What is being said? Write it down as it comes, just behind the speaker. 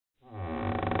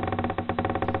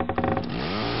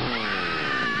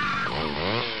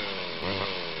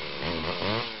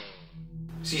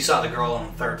So you saw the girl on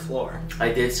the third floor.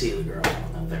 I did see the girl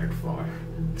on the third floor.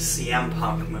 CM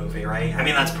Punk movie, right? I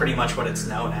mean, that's pretty much what it's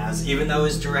known as. Even though it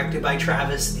was directed by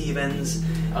Travis Stevens,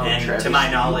 and Travis to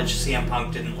my knowledge, CM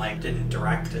Punk didn't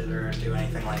direct it or do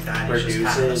anything like that. He's Produce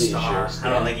just kind of a it, star. just, I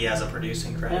don't think he has a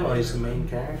producing credit. Yeah, well, he's the main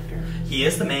character. He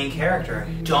is the main character.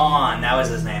 Don, that was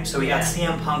his name. So we got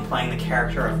CM Punk playing the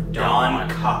character of Don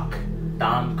Cock.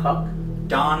 Don Cock?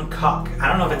 Don Cock. I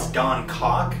don't know if it's Don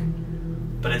Cock,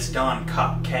 but it's Don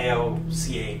Cock.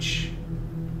 K-O-C-H.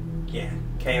 Yeah,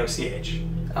 K-O-C-H.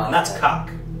 Oh, and that's okay.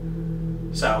 Cuck.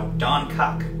 So, Don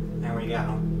Cuck. There we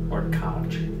go. Or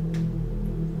Koch.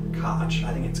 Koch.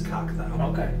 I think it's Cuck,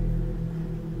 though. Okay.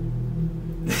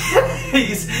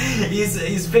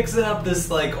 he's fixing up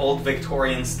this, like, old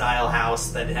Victorian style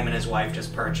house that him and his wife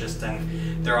just purchased,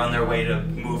 and they're on their way to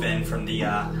move in from the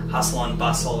hustle and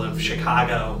bustle of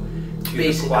Chicago to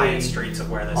the quiet streets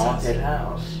of where this haunted is.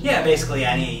 House. Yeah, basically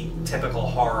any typical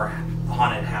horror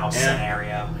haunted house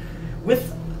scenario.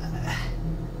 With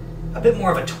a bit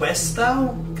more of a twist, though,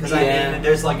 because I mean,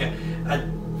 there's like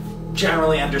a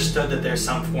generally understood that there's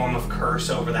some form of curse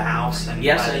over the house. And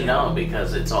yes and no,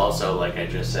 because it's also, like I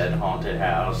just said, haunted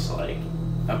house, like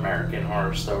American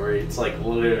Horror Story. It's like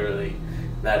literally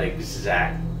that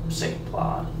exact same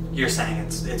plot. You're saying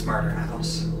it's Murder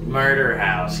House. Murder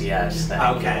House, yes.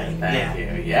 Thank you. Thank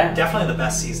you. Yeah. Definitely the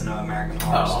best season of American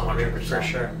Horror Story, 100%. for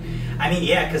sure. I mean,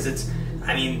 yeah, because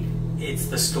it's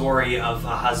the story of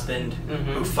a husband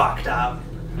who fucked up,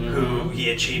 who he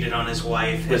had cheated on his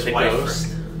wife, With the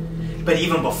ghost. But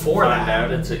even before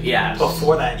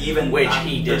before that, even which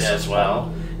he did as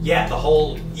well. Yeah,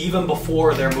 even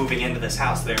before they're moving into this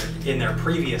house, they're in their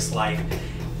previous life.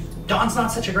 Don's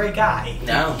not such a great guy.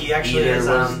 No, he actually was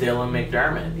is. Dylan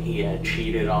McDermott. He had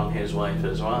cheated on his wife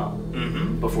as well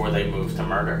before they moved to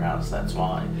Murder House. That's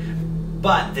why.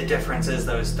 But the difference is,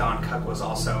 though, Don Cook was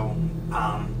also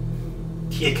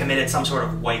he had committed some sort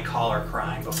of white collar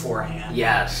crime beforehand.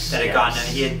 Yes. That had gotten.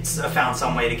 He had found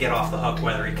some way to get off the hook,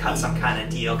 whether he cut some kind of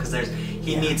deal, because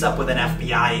he meets up with an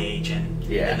FBI agent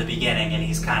in the beginning, and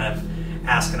he's kind of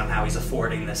asking him how he's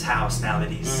affording this house now that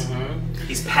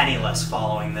he's penniless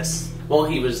following this. Well,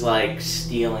 he was like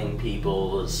stealing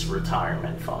people's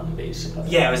retirement fund, basically.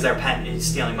 Yeah, it was he's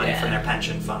stealing money from their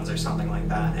pension funds or something like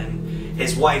that, and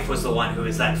his wife was the one who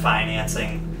was then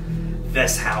financing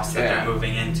this house that they're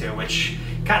moving into, which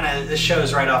kind of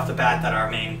shows right off the bat that our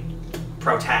main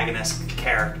protagonist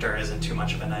character isn't too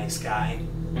much of a nice guy,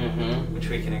 which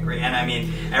we can agree. And I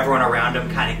mean, everyone around him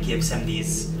kind of gives him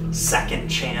these second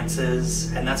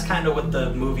chances, and that's kind of what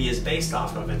the movie is based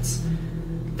off of. It's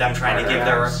them trying to give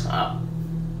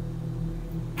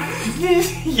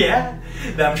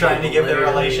them trying to give their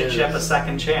relationship a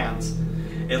second chance.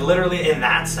 It literally, in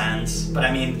that sense, but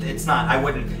I mean, it's not. I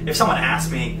wouldn't. If someone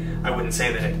asked me, I wouldn't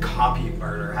say that it copied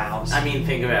Murder House. I mean,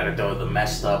 think about it though. The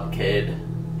messed up kid.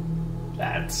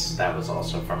 That was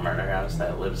also from Murder House.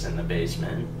 That lives in the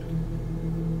basement.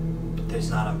 But there's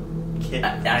not a kid.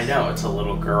 I know, it's a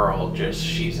little girl. Just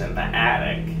she's in the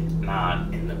attic,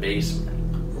 not in the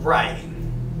basement. Right.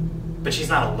 But she's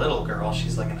not a little girl.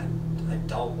 She's like an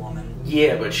adult woman.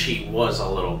 Yeah, but she was a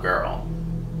little girl.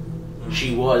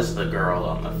 She was the girl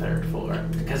on the third floor.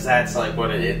 Because that's like what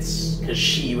it's... Because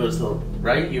she was the...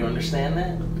 Right? You understand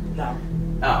that? No.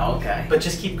 Oh, okay. But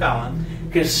just keep going.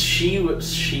 Because she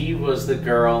was the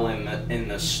girl in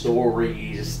the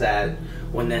stories that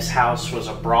when this house was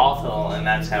a brothel, and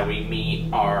that's how we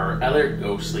meet our other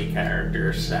ghostly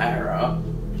character, Sarah.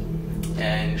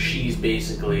 And she's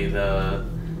basically the...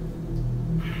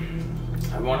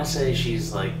 I want to say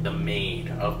she's like the maid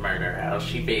of Murder House.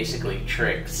 She basically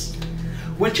tricks...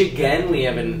 Which again, we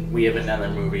have another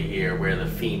movie here where the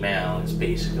female is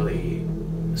basically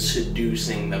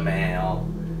seducing the male,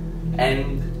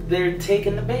 and they're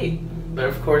taking the bait. But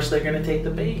of course, they're going to take the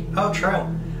bait. Oh, true.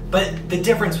 But the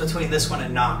difference between this one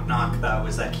and Knock Knock, though,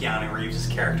 is that Keanu Reeves'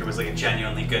 character was like a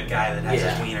genuinely good guy that has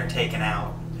his wiener taken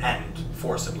out and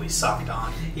forcibly sucked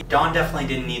on. Don definitely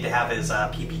didn't need to have his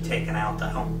pee-pee taken out,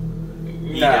 though.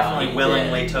 He definitely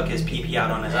willingly took his pee-pee out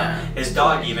on his own. His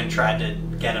dog even tried to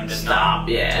get him to stop.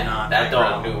 That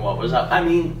dog knew what was up. I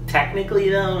mean, technically,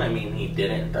 though, he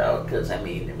didn't, though, because,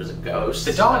 it was a ghost.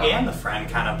 The dog and the friend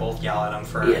kind of both yell at him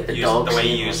for the way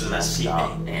he uses his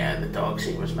pee-pee. Yeah, the dog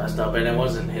scene was messed up, and it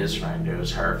wasn't his friend, it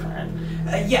was her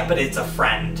friend. Yeah, but it's a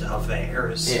friend of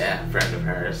theirs. Yeah, friend of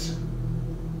hers.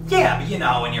 Yeah,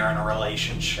 but when you're in a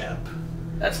relationship.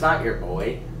 That's not your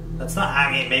boy. That's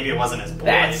not, maybe it wasn't his boy,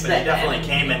 but he definitely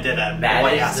came and did a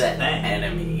boy-esque thing.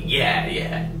 Enemy.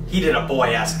 Yeah. He did a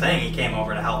boy-esque thing. He came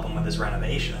over to help him with his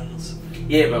renovations.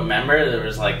 Yeah, but remember, there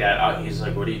was like that, he's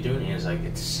like, what are you doing? He's like,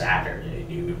 it's Saturday.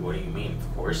 Do dude, what do you mean?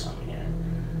 Of course I'm here.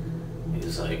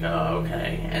 He's like, oh,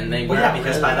 okay. And they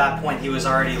because by that point he was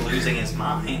already losing his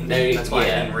mind. That's why I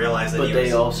didn't realize that but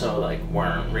they also, like,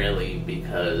 weren't really,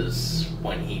 because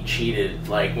when he cheated,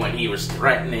 like, when he was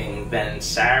threatening then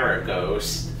Sarah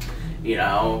Ghost, you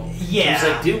know? Yeah. He was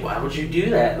like, dude, why would you do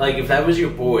that? Like, if that was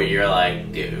your boy, you're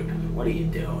like, dude, what are you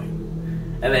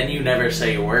doing? And then you never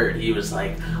say a word. He was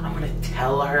like, I'm gonna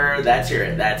tell her that's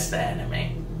the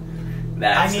enemy.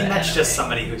 That's just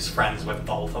somebody who's friends with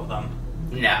both of them.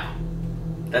 No.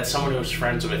 That's someone who's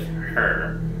friends with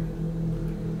her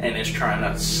and is trying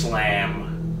to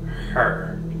slam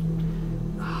her.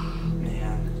 Oh,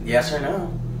 man. Yes or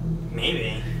no?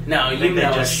 Maybe. No, you think know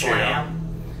they just it's slam?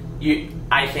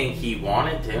 I think he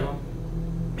wanted to.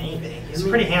 Maybe. He's a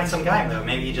pretty handsome guy, though.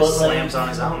 Maybe he just slams on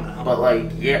his own, though. But,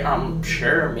 like, yeah, I'm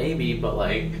sure, maybe, but,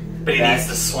 like... But he needs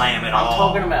to slam it all. I'm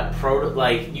talking about,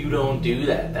 like, you don't do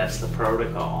that. That's the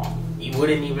protocol. You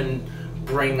wouldn't even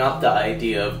bring up the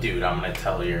idea of, dude, I'm going to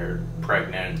tell your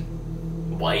pregnant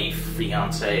wife,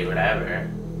 fiance, whatever.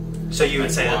 So you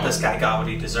would say that this guy got what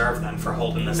he deserved, then, for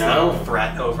holding this little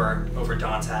threat over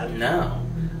Dawn's head? No.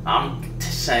 I'm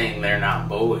saying they're not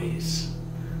boys.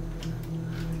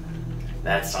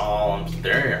 That's all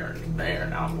they're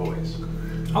not boys.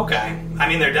 Okay. I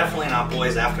mean, they're definitely not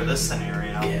boys after this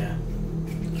scenario. Yeah.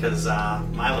 Because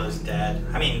Milo's dead.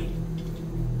 I mean,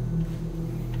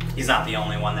 he's not the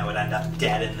only one that would end up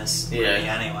dead in this movie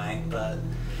anyway. But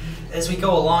as we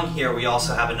go along here, we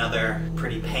also have another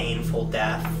pretty painful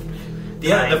death.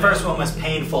 The first one was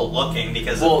painful looking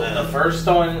because of the first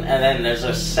one, and then there's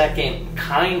a second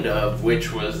kind of,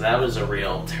 that was a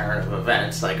real turn of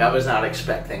events. Like, I was not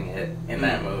expecting it in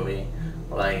that movie.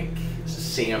 Like,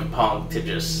 CM Punk to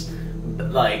just,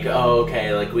 like, oh,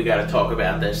 okay, like, we gotta talk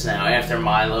about this now. After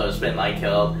Milo's been, like,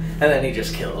 killed, and then he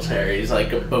just kills her. He's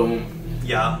like, a boom.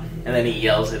 Yeah. And then he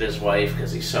yells at his wife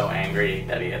because he's so angry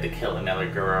that he had to kill another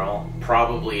girl.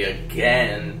 Probably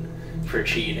again for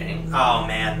cheating. Oh,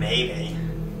 man, maybe.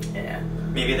 Yeah.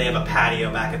 Maybe they have a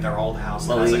patio back at their old house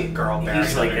that has a girl buried.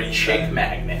 He's like a chick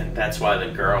magnet. That's why the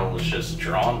girl was just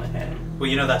drawn to him. Well,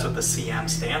 you know that's what the CM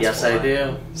stands for. Yes, I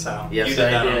do. So you did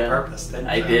that on purpose, didn't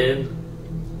you? I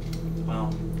did.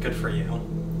 Well, good for you.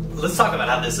 Let's talk about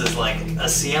how this is like a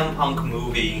CM Punk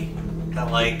movie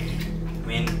that, like, I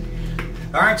mean,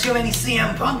 there aren't too many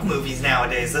CM Punk movies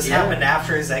nowadays. This happened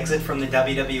after his exit from the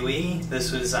WWE.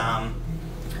 This was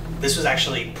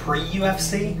actually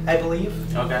pre-UFC, I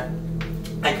believe. Okay.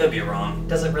 I could be wrong.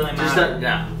 Does it really matter?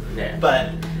 No. Yeah.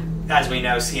 But as we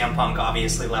know, CM Punk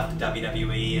obviously left the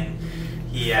WWE and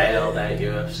he failed at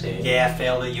UFC. Yeah,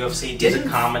 failed at UFC. He's a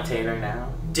commentator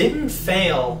now. Didn't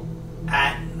fail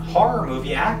at horror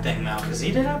movie acting though, because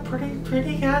he did a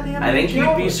pretty goddamn. I think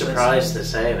you'd be surprised to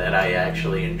say that I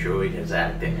actually enjoyed his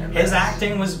acting. His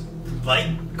acting was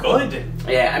like good.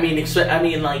 Yeah, I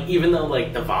mean, like, even though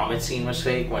like the vomit scene was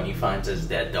fake when he finds his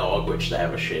dead dog, which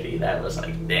that was shitty. That was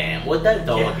like, damn, what'd that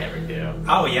dog ever do?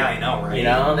 Oh yeah, I know, right? You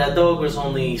know, that dog was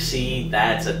only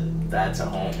that's a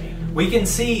homie. We can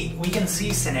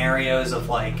see scenarios of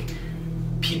like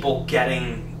people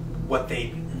getting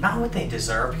not what they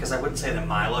deserve, because I wouldn't say that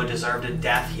Milo deserved a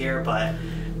death here, but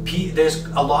there's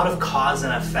a lot of cause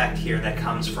and effect here that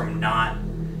comes from not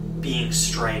being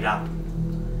straight up.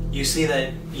 You see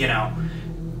that, you know,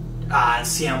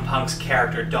 CM Punk's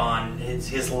character, Don,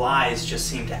 his lies just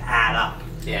seem to add up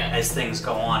as things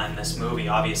go on in this movie.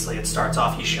 Obviously, it starts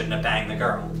off, he shouldn't have banged the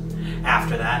girl.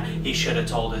 After that, he should have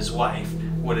told his wife.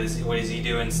 What does he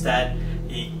do instead?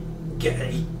 He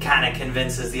kind of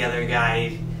convinces the other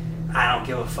guy, I don't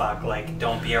give a fuck, like,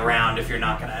 don't be around if you're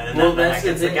not gonna. And then that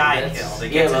gets the guy killed. It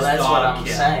gets his that's dog what I'm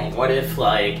killed. saying. What if,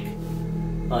 like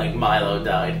Milo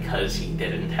died because he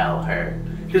didn't tell her?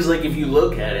 Because, like, if you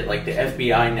look at it, like, the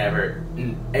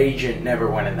FBI agent never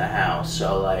went in the house,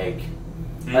 so,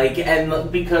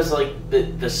 and because, like,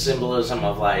 the symbolism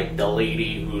of, like, the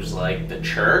lady who's, like, the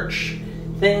church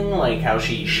thing, like, how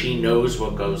she knows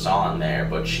what goes on there,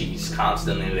 but she's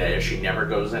constantly there, she never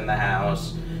goes in the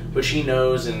house, but she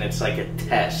knows, and it's, like, a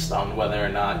test on whether or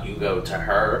not you go to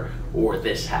her or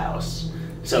this house.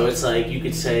 So it's, like, you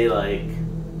could say, like,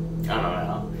 I don't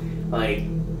know, like,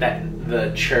 that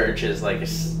the church is like a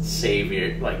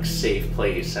savior, like safe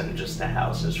place, and just the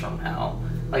house is from hell.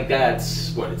 Like,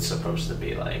 that's what it's supposed to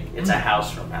be like. It's a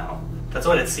house from hell. That's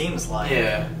what it seems like.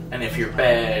 Yeah, and if you're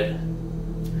bad,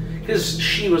 because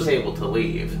she was able to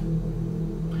leave.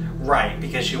 Right,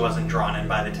 because she wasn't drawn in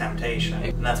by the temptation.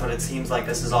 And that's what it seems like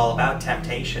this is all about,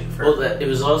 temptation. It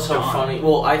was also funny.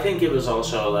 Well, I think it was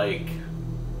also like,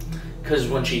 because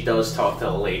when she does talk to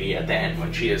the lady at the end,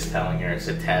 when she is telling her it's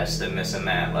a test and this and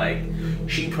that, like,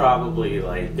 she probably,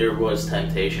 like, there was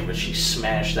temptation, but she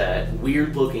smashed that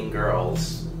weird-looking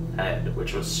girl's head,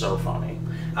 which was so funny.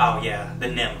 Oh, yeah, the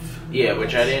nymph. Yeah,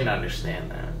 which I didn't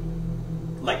understand that.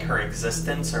 Like her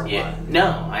existence, or what?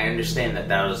 No, I understand that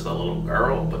that was the little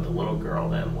girl, but the little girl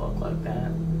didn't look like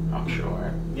that, I'm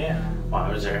sure. Yeah.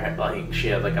 Why was her head, like, she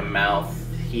had, like, a mouth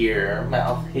here,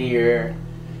 mouth here.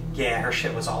 Yeah, her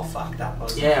shit was all fucked up,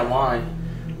 wasn't it? Yeah, why?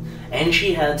 And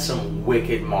she had some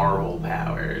wicked marble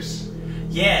powers.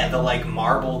 Yeah, the, like,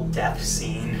 marble death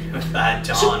scene with that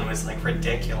Dawn was, like,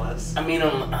 ridiculous. I mean,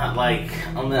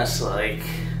 unless, like,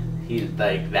 he,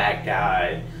 like, that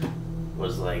guy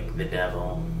was, like, the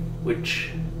devil, which,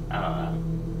 I don't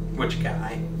know. Which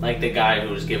guy? Like, the guy who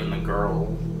was giving the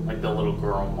girl, like, the little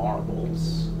girl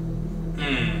marbles.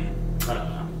 I don't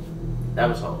know. That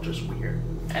was all just weird.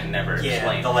 And never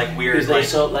explained. The, like, weird... Because they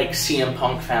saw, like, CM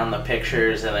Punk found the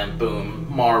pictures, and then, boom,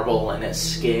 marble in his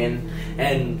skin.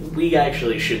 And we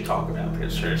actually should talk about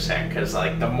this for a second, because,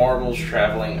 like, the marble's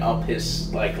traveling up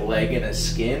his, like, leg and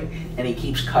his skin, and he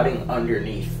keeps cutting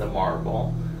underneath the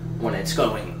marble when it's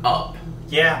going up.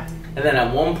 Yeah. And then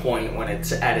at one point, when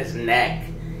it's at his neck,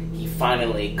 he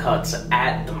finally cuts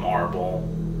at the marble,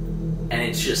 and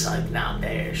it's just, like, not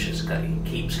there. It's just, it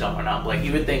keeps going up. Like,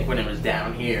 you would think when it was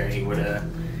down here, he would have...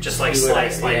 Just, like,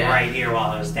 sliced, like, right here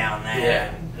while it was down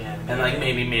there. Yeah. And, like,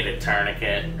 maybe made a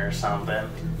tourniquet or something.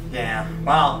 Yeah.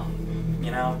 Well, you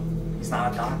know, he's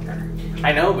not a doctor.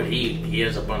 I know, but he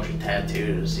has a bunch of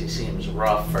tattoos. He seems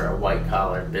rough for a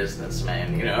white-collar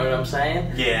businessman. You know what I'm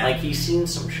saying? Yeah. Like, he's seen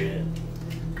some shit.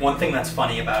 One thing that's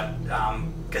funny about,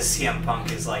 because CM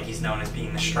Punk is, like, he's known as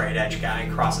being the straight-edge guy,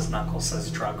 crosses knuckles, says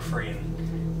drug-free,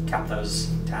 and kept those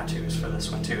tattoos for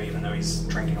this one, too, even though he's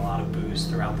drinking a lot of booze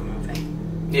throughout the movie.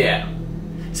 Yeah.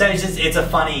 So it's a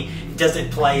funny, does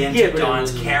it play into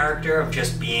Don's character of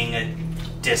just being a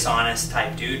dishonest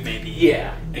type dude? Maybe.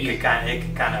 Yeah. It could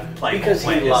kind of play because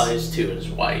both ways. He lies to his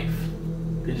wife.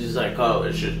 Because he's like, oh,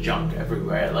 it's just junk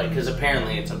everywhere. Like, because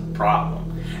apparently it's a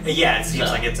problem. Yeah, it seems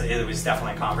like it was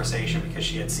definitely a conversation because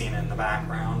she had seen it in the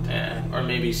background. Yeah. Or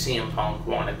maybe CM Punk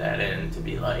wanted that in to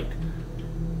be like,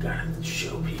 gotta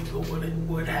show people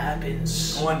what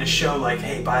happens. I wanted to show, like,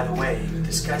 hey, by the way,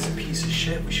 this guy's a piece of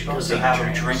shit. We should also have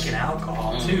him drinking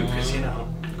alcohol, too, because, you know,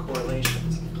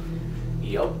 correlations.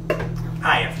 Yup.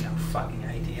 I have no fucking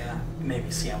idea. Maybe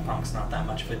CM Punk's not that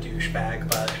much of a douchebag,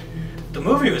 but the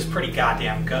movie was pretty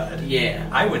goddamn good. Yeah.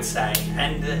 I would say.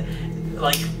 And,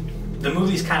 like, the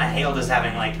movie's kind of hailed as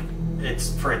having, like,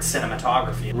 it's for its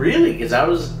cinematography. Really? Because I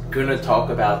was gonna talk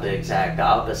about the exact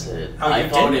opposite. Oh, I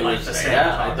thought it like was the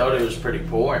I thought it was pretty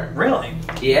poor. Really?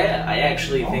 Yeah, I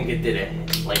actually think it did a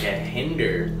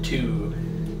hinder to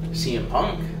CM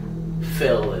Punk.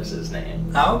 Phil is his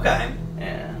name. Oh, okay.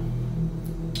 Yeah.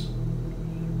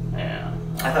 Yeah.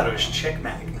 I thought it was Chick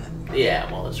Magnet.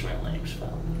 Yeah, well, his real name's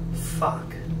Phil.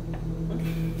 Fuck.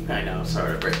 I know,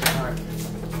 sorry to break my heart.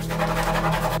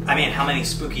 I mean, how many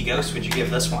spooky ghosts would you give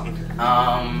this one?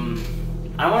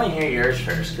 I want to hear yours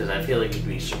first, because I feel like you'd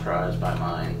be surprised by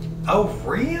mine. Oh,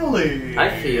 really? I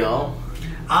feel.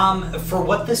 For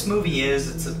what this movie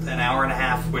is, it's an hour and a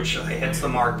half, which hits the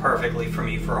mark perfectly for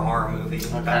me for a horror movie,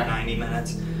 about 90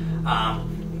 minutes.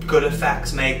 Good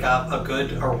effects, makeup, a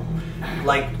good,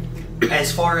 like,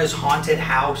 as far as haunted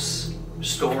house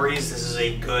stories, this is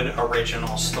a good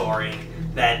original story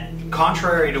that,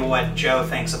 contrary to what Joe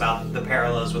thinks about the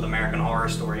parallels with American Horror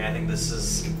Story, I think this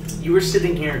is... You were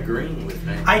sitting here agreeing with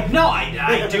me.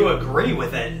 I do agree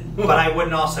with it, but I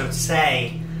wouldn't also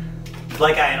say,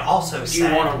 like I had also said... Do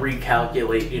you want to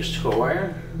recalculate your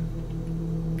score?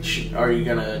 Are you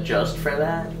going to adjust for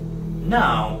that?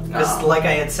 No, because like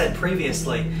I had said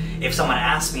previously, if someone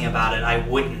asked me about it, I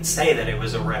wouldn't say that it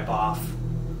was a rip-off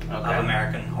of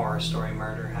American Horror Story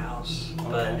Murder House. Okay.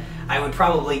 But I would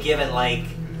probably give it like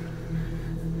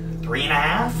 3.5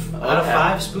 out of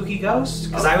 5 spooky ghosts.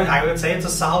 Because I would say it's a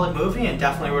solid movie and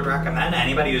definitely would recommend it.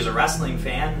 Anybody who's a wrestling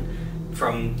fan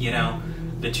from, you know,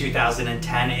 the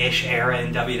 2010-ish era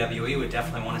in WWE would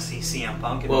definitely want to see CM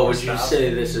Punk. Well, would you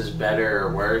say this is better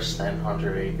or worse than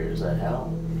 100 Acres of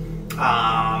Hell?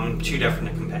 Too different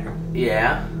to compare.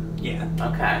 Yeah? Yeah.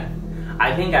 Okay.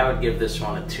 I think I would give this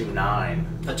one a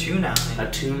 2.9. A 2.9? A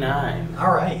 2.9.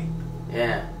 Alright.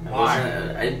 Yeah. Why?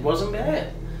 It wasn't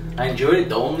bad. I enjoyed it.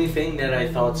 The only thing that I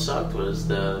thought sucked was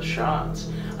the shots.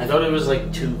 I thought it was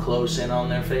like too close in on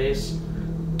their face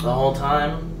the whole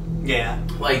time. Yeah.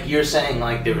 Like you're saying,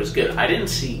 like there was good. I didn't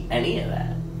see any of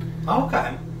that.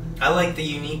 Okay. I like the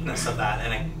uniqueness of that,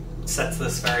 and it sets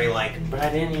this very like... But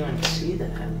I didn't even see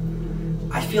that.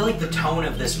 I feel like the tone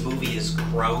of this movie is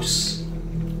gross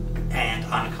and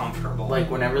uncomfortable. Like,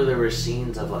 whenever there were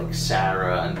scenes of, like,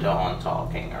 Sarah and Dawn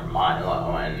talking, or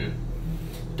Milo and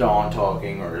Dawn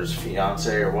talking, or his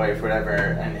fiance or wife, whatever,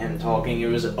 and him talking, it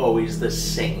was always the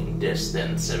same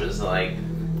distance. It was, like,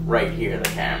 right here, the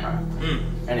camera.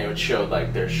 And it would show,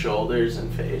 like, their shoulders and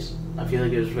face. I feel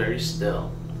like it was very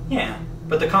still. Yeah,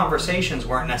 but the conversations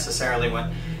weren't necessarily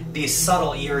what... These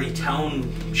subtle, eerie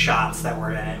tone shots that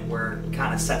were in it were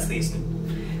kind of sets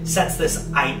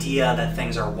this idea that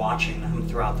things are watching them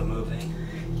throughout the movie.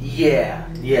 Yeah.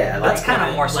 That's kind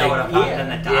of more so what I found in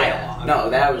the dialogue. Yeah. No,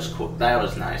 that was cool. That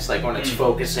was nice. Like when it's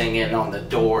focusing in on the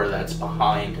door that's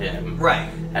behind him,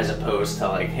 right? As opposed to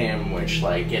like him, which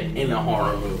like in a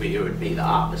horror movie it would be the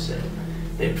opposite.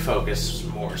 They'd focus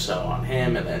more so on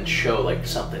him and then show like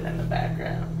something in the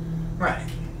background. Right.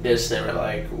 This, they were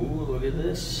like, ooh, look at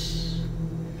this.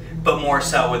 But more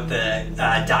so with the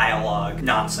dialogue,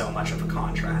 not so much of a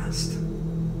contrast.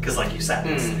 Because like you said,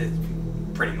 it's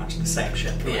pretty much the same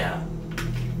shit. Yeah.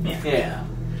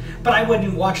 But I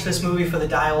wouldn't watch this movie for the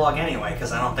dialogue anyway,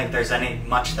 because I don't think there's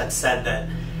much that's said that...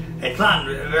 It's not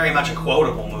very much a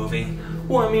quotable movie.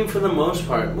 Well, I mean, for the most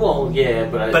part, well, yeah,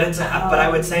 but I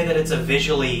would say that it's a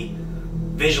visually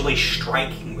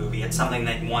striking movie. It's something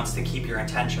that wants to keep your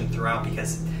attention throughout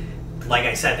because, like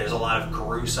I said, there's a lot of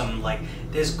gruesome, like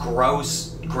there's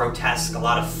grotesque, a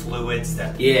lot of fluids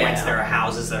that points. There are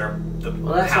houses that are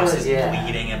houses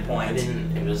bleeding at points.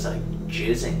 It was like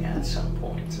jizzing at some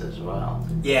points as well.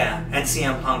 Yeah, and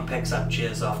CM Punk picks up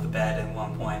jizz off the bed at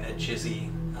one point, a jizzy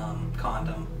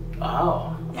condom.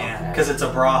 Oh. Yeah, because it's a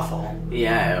brothel.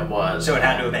 Yeah, it was. So it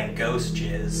had to have been ghost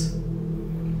jizz.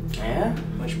 Yeah?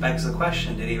 Which begs the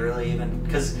question, did he really even...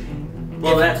 Because...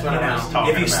 Well, that's what I was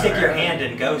talking about. If you stick your hand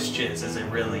in ghost jizz, is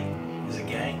it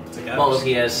gay? It's a ghost. Well, if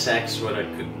he has sex with a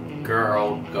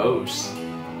girl ghost...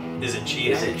 Is it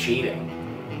cheating? Is it cheating?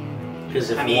 Because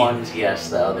if one's yes,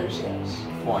 the other's yes.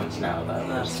 If one's no, the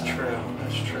other's no.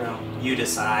 That's true. You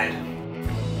decide.